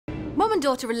Mum and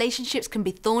daughter relationships can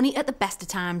be thorny at the best of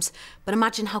times, but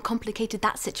imagine how complicated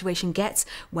that situation gets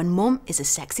when Mum is a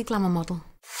sexy glamour model.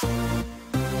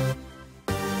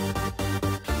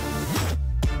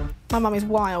 My mum is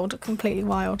wild, completely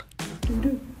wild.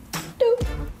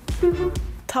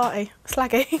 Tarty,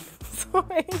 slaggy,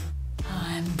 sorry.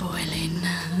 I'm boiling.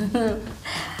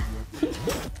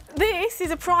 This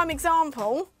is a prime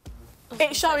example.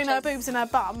 It's showing her boobs and her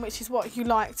bum, which is what you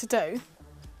like to do.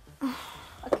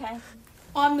 Okay.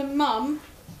 I'm the mum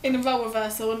in a role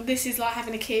reversal, and this is like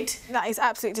having a kid. That is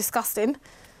absolutely disgusting.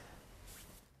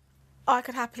 I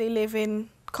could happily live in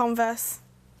Converse,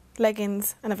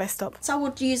 leggings and a vest top. So I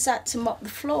would use that to mop the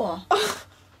floor.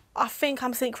 I think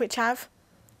I'm secret chav.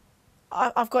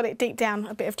 I've got it deep down,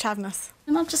 a bit of chavness.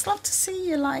 And I'd just love to see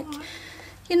you, like,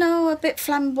 you know, a bit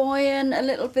flamboyant, a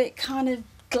little bit kind of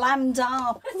glammed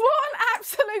up. What an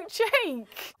absolute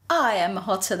cheek! I am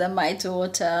hotter than my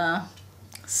daughter.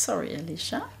 Sorry,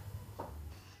 Alysha.